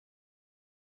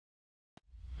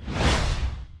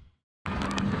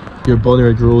Your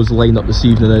Bonnyrigg Rose line-up this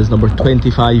evening is number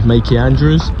 25 Mikey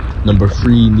Andrews, number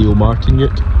 3 Neil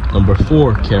Martinyuk, number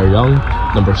 4 Kerr Young,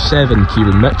 number 7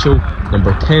 Kieran Mitchell,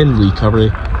 number 10 Lee Curry,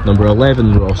 number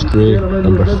 11 Ross Gray,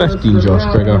 number 15 Josh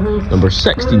Grigger, number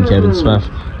 16 Kevin Smith,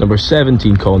 number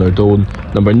 17 Connor Doan,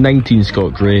 number 19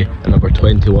 Scott Gray, and number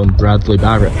 21 Bradley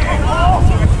Barrett.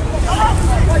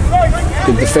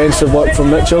 Good defensive work from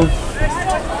Mitchell.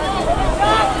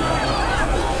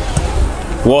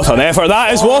 What an effort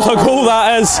that is, what a goal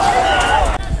that is!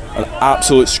 An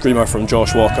absolute screamer from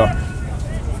Josh Walker.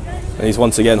 And he's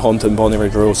once again haunting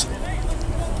Bonnyrigg Rose.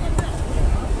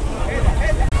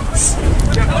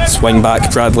 Swing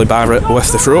back, Bradley Barrett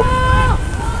with the throw.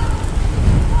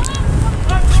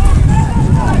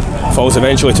 Falls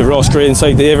eventually to Ross Gray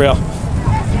inside the area.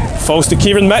 Falls to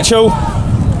Kieran Mitchell.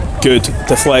 Good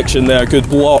deflection there, good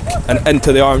block, and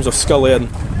into the arms of Scullion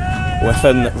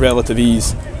within relative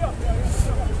ease.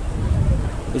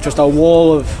 There's just a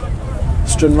wall of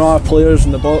Stranraer players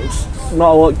in the box.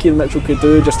 Not a lot Kieran Mitchell could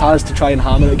do, just has to try and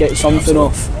hammer it, get something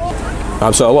off.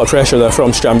 Absolutely, a lot of pressure there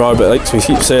from Stranraer, but like we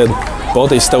keep saying,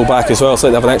 Body's still back as well. It's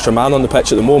like they have an extra man on the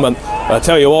pitch at the moment. But I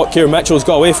tell you what, Kieran Mitchell's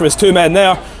got away from his two men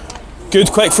there.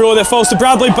 Good quick throw that falls to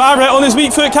Bradley Barrett on his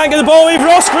weak foot, can't get the ball away.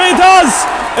 Ross Gray does!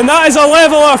 And that is a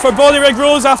leveller for Bonnyrigg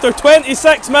Rose after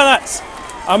 26 minutes.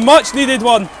 A much needed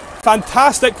one.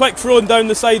 Fantastic quick throwing down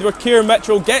the side where Kieran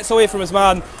Mitchell gets away from his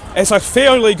man. It's a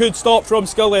fairly good stop from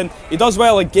Scullion. He does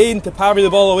well again to parry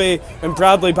the ball away, and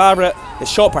Bradley Barrett,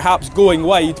 his shot perhaps going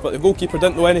wide, but the goalkeeper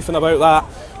didn't know anything about that.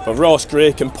 But Ross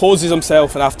Gray composes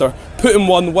himself, and after putting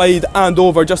one wide and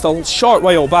over just a short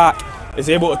while back, is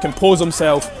able to compose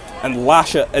himself and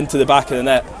lash it into the back of the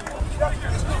net.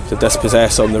 To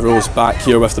dispossess on the Rose back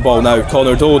here with the ball now.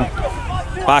 Connor Doan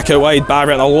back out wide,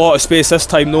 Barrett in a lot of space this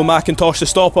time, no McIntosh to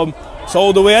stop him. It's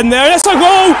all the way in there, it's a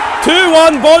goal!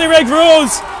 2-1 Bonnyrigg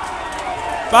Rose.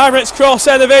 Barrett's cross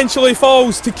in eventually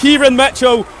falls to Kieran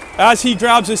Mitchell as he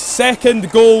grabs his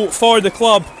second goal for the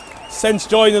club since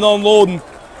joining on loan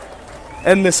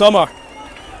in the summer.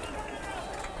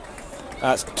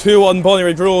 That's 2-1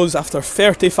 Bonnyrigg Rose after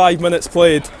 35 minutes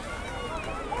played.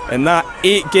 In that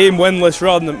 8-game winless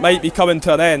run that might be coming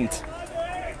to an end.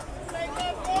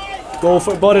 Goal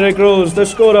for Bonnyrigg Rose, the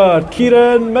scorer,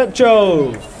 Kieran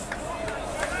Mitchell.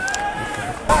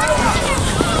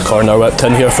 Corner whipped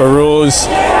in here for Rose.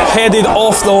 Headed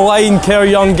off the line, Kerr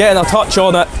Young getting a touch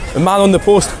on it. The man on the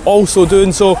post also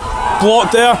doing so.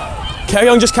 Blocked there. Kerr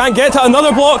Young just can't get to it.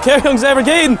 Another block. Kerr Young's there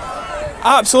again.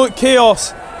 Absolute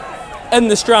chaos in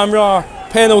the Stranraer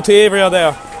penalty area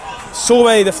there. So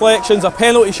many deflections, a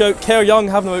penalty shout. Kerr Young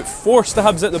having about forced the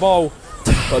Hibs at the ball,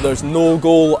 but there's no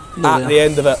goal at the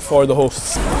end of it for the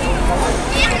hosts.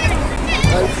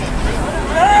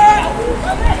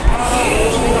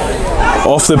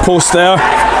 Off the post there,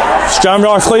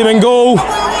 Stranraer claiming goal.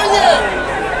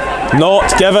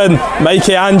 Not given.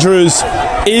 Mikey Andrews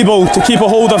able to keep a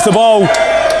hold of the ball.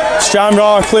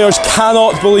 Stranraer players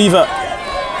cannot believe it.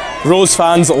 Rose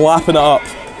fans lapping it up.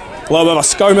 A little bit of a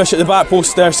skirmish at the back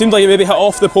post there. Seemed like it maybe hit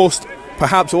off the post.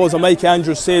 Perhaps it was a Mikey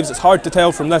Andrews saves. It's hard to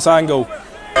tell from this angle.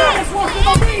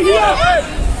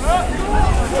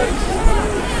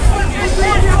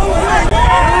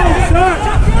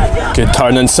 Good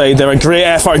turn inside there, a great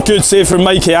effort, good save from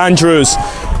Mikey Andrews.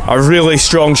 A really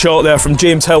strong shot there from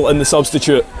James Hilton, the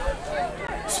substitute.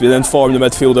 He's been in form, the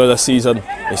midfielder this season.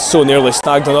 He's so nearly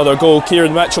snagged another goal.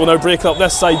 Kieran Mitchell now breaking up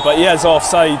this side, but he is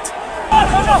offside.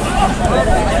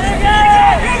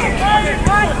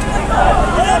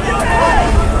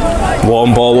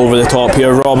 Long ball over the top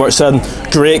here, Robertson.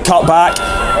 Great cut back.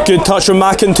 Good touch from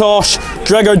McIntosh.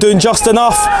 Grigger doing just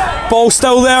enough. Ball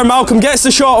still there. Malcolm gets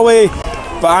the shot away,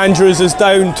 but Andrews is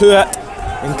down to it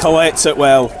and collects it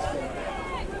well.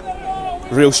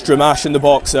 Real stramash in the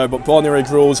box there, but Bonnyrigg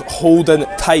Rose holding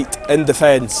tight in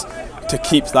defence to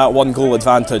keep that 1 goal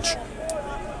advantage.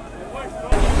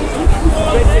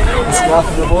 Scrap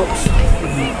in the box.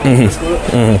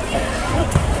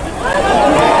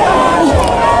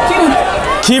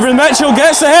 Kieran Mitchell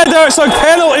gets the header, it's a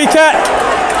penalty kick.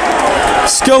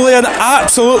 Scullion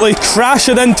absolutely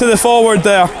crashing into the forward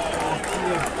there.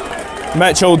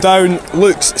 Mitchell down,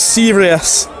 looks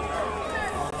serious.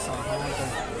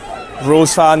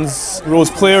 Rose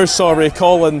players,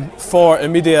 calling for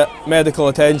immediate medical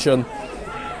attention.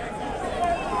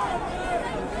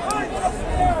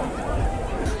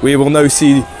 We will now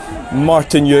see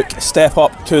Martinyuk step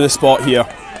up to the spot here.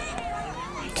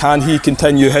 Can he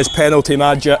continue his penalty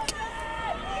magic?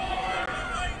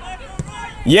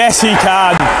 Yes, he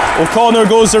can. O'Connor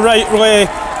goes the right way,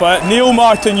 but Neil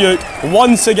Martinyuk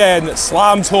once again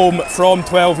slams home from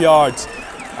 12 yards.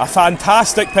 A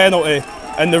fantastic penalty,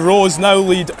 and the Rose now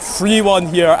lead 3-1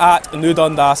 here at New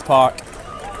Dundas Park.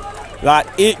 That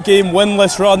 8-game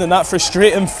winless run and that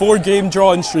frustrating 4-game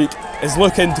drawing streak is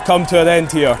looking to come to an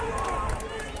end here.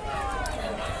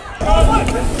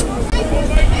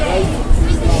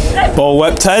 Ball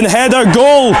whipped in, header,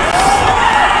 goal!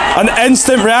 An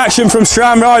instant reaction from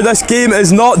Stranraer. This game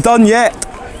is not done yet.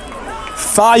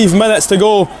 5 minutes to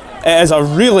go. It is a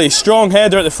really strong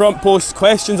header at the front post.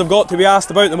 Questions have got to be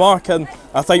asked about the mark, and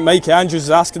I think Mikey Andrews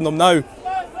is asking them now.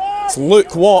 It's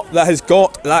Luke Watt that has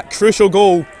got that crucial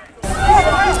goal.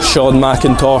 Sean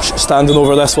McIntosh standing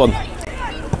over this one.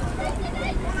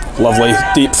 Lovely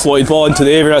deep floated ball into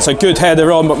the area. It's a good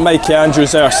header on, but Mikey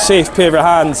Andrews there, safe pair of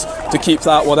hands to keep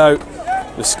that one out.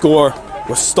 The score,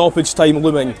 with stoppage time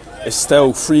looming, is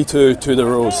still 3-2 to the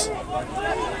Rose.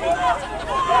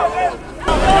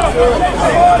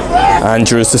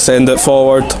 Andrews to send it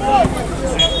forward.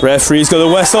 Referee's got a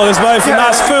whistle on his mouth, and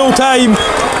that's full time.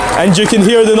 And you can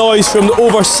hear the noise from the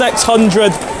over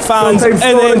 600 fans in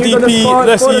NDP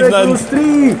this evening.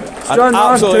 An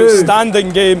absolutely outstanding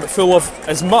game full of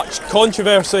as much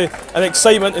controversy and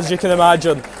excitement as you can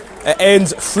imagine. It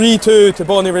ends 3-2 to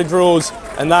Bonnyrigg Rose,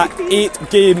 and that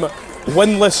 8-game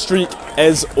winless streak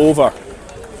is over.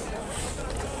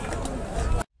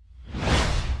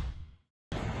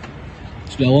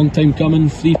 It's been a long time coming,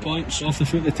 3 points off the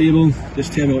foot of the table.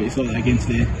 Just tell me what you thought of that game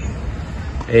today.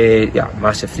 Yeah,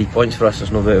 massive 3 points for us,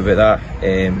 there's no doubt about that.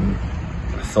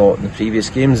 I thought in the previous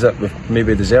games that we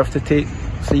maybe deserved to take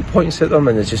 3 points at them,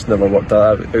 and it's just never worked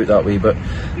out that way. But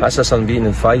that's us unbeaten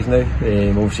in 5 now.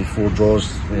 Obviously 4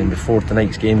 draws before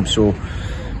tonight's game. So,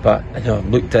 but you know,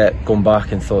 looked at going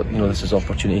back and thought, you know, this is an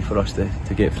opportunity for us to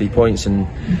get 3 points. And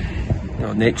you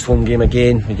know, next home game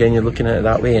again you're looking at it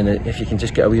that way. And if you can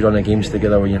just get a wee run of games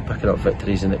together when you're picking up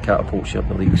victories, and it catapults you up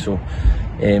the league. So,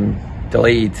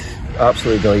 delighted,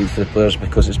 absolutely delighted for the players,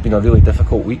 because it's been a really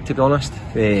difficult week, to be honest.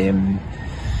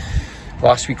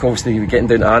 Last week, obviously, we were getting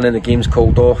down to Annan, the game's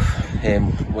called off,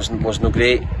 was no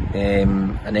great,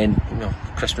 and then you know,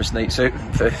 Christmas nights out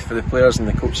for the players and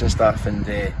the coaching staff, and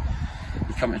you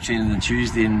come to training on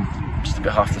Tuesday and just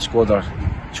about half the squad are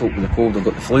choked with the cold or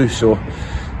got the flu. So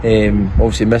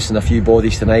obviously missing a few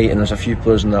bodies tonight, and there's a few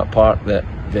players in that park that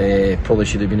probably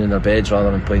should have been in their beds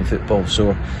rather than playing football.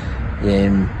 So we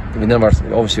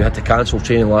had to cancel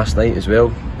training last night as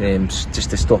well, just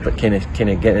to stop it kind of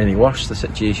getting any worse, the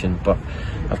situation. But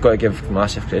I've got to give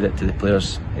massive credit to the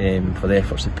players for the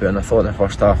efforts they put in. I thought in the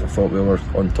first half, I thought we were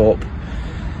on top,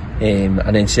 and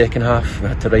then second half we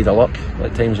had to ride our luck.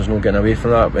 At times there's no getting away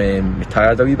from that. We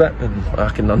tired a wee bit, and I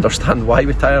can understand why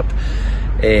we tired.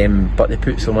 But they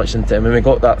put so much into it. And when we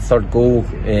got that third goal,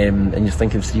 and you're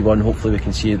thinking 3-1, hopefully we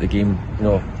can see the game, you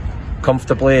know,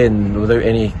 comfortably and without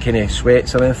any kind of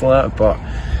sweats or anything like that. But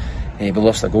we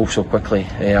lost a goal so quickly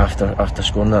after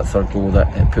scoring that third goal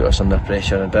that it put us under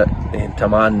pressure a bit. To a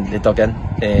man, they dug in,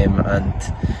 and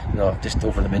you know, just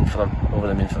over the moon for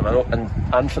them,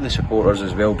 and for the supporters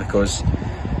as well, because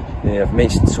I've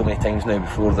mentioned so many times now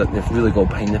before that they've really got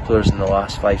behind the players in the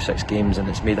last 5-6 games, and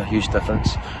it's made a huge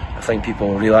difference. I think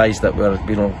people realise that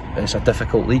it's a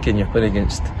difficult league, and you're playing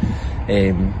against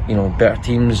better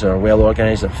teams, or well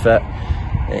organised, or fit,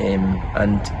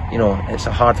 and you know, it's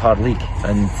a hard league,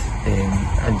 and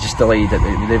just delighted that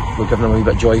we're giving them a wee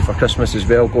bit of joy for Christmas as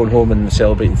well, going home and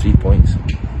celebrating 3 points.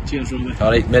 Cheers, Robbie.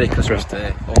 Alright, Merry Christmas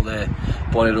to all the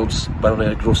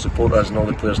Bonnyrigg Rose supporters and all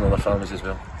the players and all their families as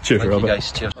well. Cheers, Thank Robbie. you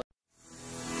guys, cheers.